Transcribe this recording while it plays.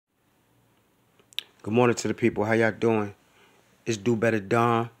Good morning to the people. How y'all doing? It's Do Better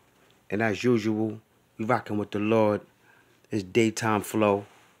Don, and as usual, we rocking with the Lord. It's daytime flow.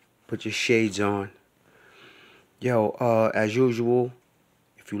 Put your shades on. Yo, as usual,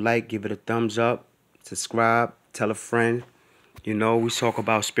 if you like, give it a thumbs up, subscribe, tell a friend. We talk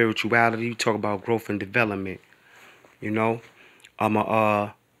about spirituality, we talk about growth and development. You know, I'm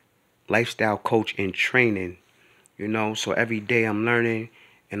a lifestyle coach in training. So every day I'm learning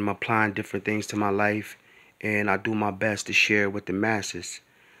and I'm applying different things to my life, and I do my best to share with the masses.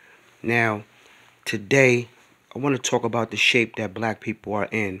 Now, today, I want to talk about the shape that black people are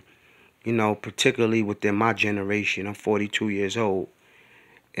in, particularly within my generation. I'm 42 years old.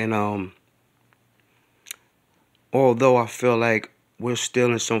 And although I feel like we're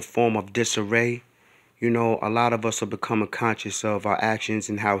still in some form of disarray, a lot of us are becoming conscious of our actions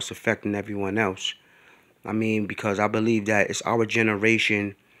and how it's affecting everyone else. I mean, because I believe that it's our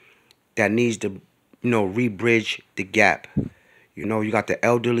generation that needs to, re-bridge the gap. You got the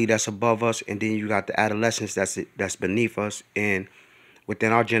elderly that's above us, and then you got the adolescents that's beneath us. And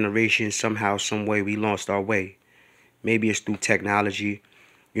within our generation, somehow, some way, we lost our way. Maybe it's through technology,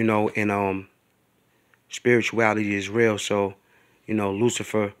 and spirituality is real. So,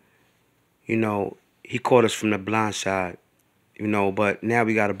 Lucifer, he caught us from the blind side, but now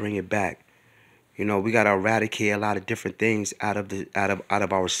we got to bring it back. We got to eradicate a lot of different things out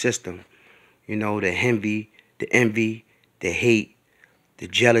of our system. The envy, the hate, the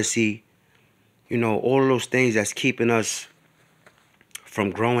jealousy, all of those things that's keeping us from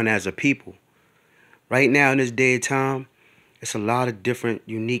growing as a people. Right now in this day and time, it's a lot of different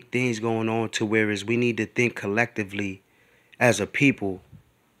unique things going on to whereas we need to think collectively as a people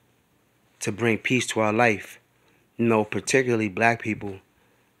to bring peace to our life. Particularly black people.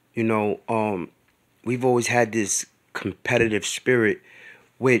 You know, um, we've always had this competitive spirit,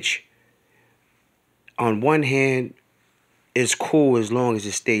 which on one hand is cool as long as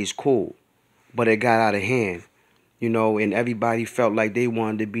it stays cool, but it got out of hand. And everybody felt like they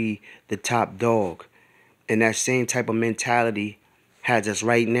wanted to be the top dog. And that same type of mentality has us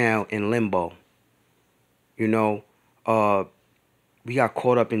right now in limbo. You know, uh, we got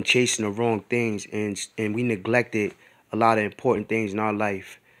caught up in chasing the wrong things, and we neglected a lot of important things in our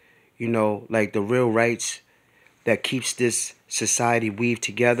life. Like the real rights that keeps this society weaved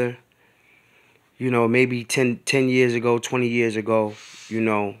together. Maybe 10 years ago, 20 years ago,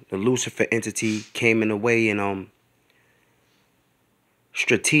 the Lucifer entity came in the way and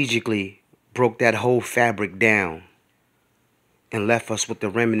strategically broke that whole fabric down and left us with the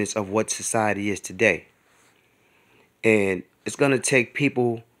remnants of what society is today. And it's going to take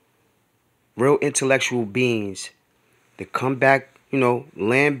people, real intellectual beings, to come back,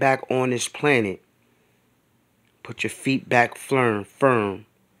 land back on this planet, put your feet back firm,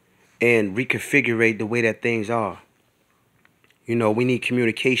 and reconfigure the way that things are. We need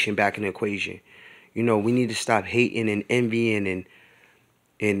communication back in the equation. We need to stop hating and envying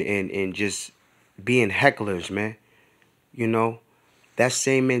and just being hecklers, man. You know, that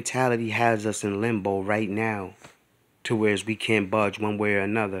same mentality has us in limbo right now, to whereas we can't budge one way or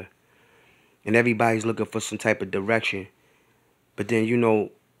another. And everybody's looking for some type of direction. But then,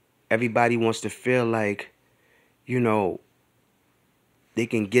 everybody wants to feel like, you know, they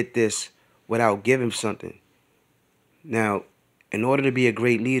can get this without giving something. Now, in order to be a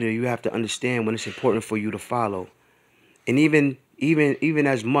great leader, you have to understand when it's important for you to follow. And even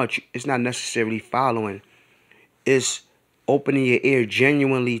as much, it's not necessarily following. It's opening your ear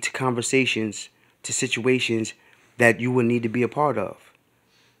genuinely to conversations, to situations that you would need to be a part of.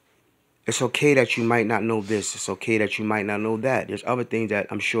 It's okay that you might not know this. It's okay that you might not know that. There's other things that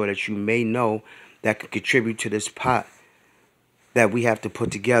I'm sure that you may know that could contribute to this pot that we have to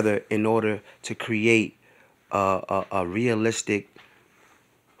put together in order to create a realistic,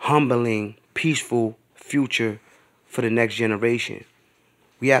 humbling, peaceful future for the next generation.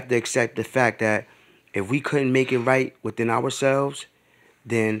 We have to accept the fact that if we couldn't make it right within ourselves,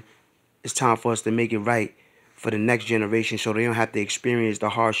 then it's time for us to make it right for the next generation so they don't have to experience the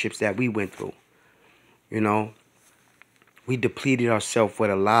hardships that we went through. You know, we depleted ourselves with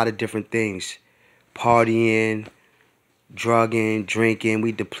a lot of different things. Partying, drugging, drinking,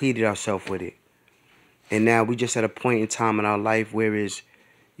 we depleted ourselves with it. And now we just at a point in time in our life where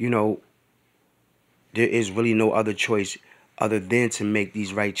you know, there is really no other choice other than to make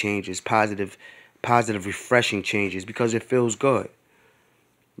these right changes, positive, refreshing changes, because it feels good.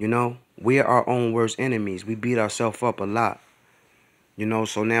 We are our own worst enemies. We beat ourselves up a lot.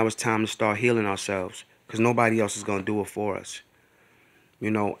 So now it's time to start healing ourselves because nobody else is going to do it for us. I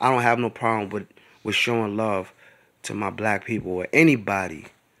don't have no problem with showing love to my black people or anybody.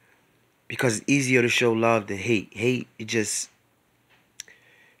 because it's easier to show love than hate. Hate, it just,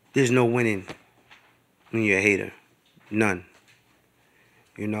 there's no winning when you're a hater. None.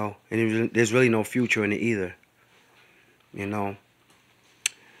 You know, and there's really no future in it either. You know,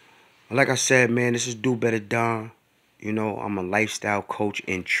 like I said, man, this is Do Better Don. You know, I'm a lifestyle coach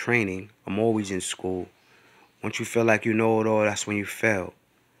in training. I'm always in school. Once you feel like you know it all, that's when you fail.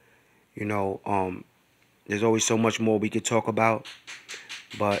 You know, there's always so much more we could talk about,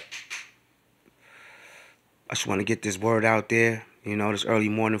 but I just want to get this word out there. You know, this early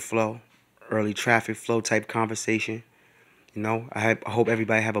morning flow, early traffic flow type conversation. You know, I hope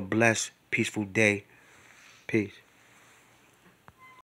everybody have a blessed, peaceful day. Peace.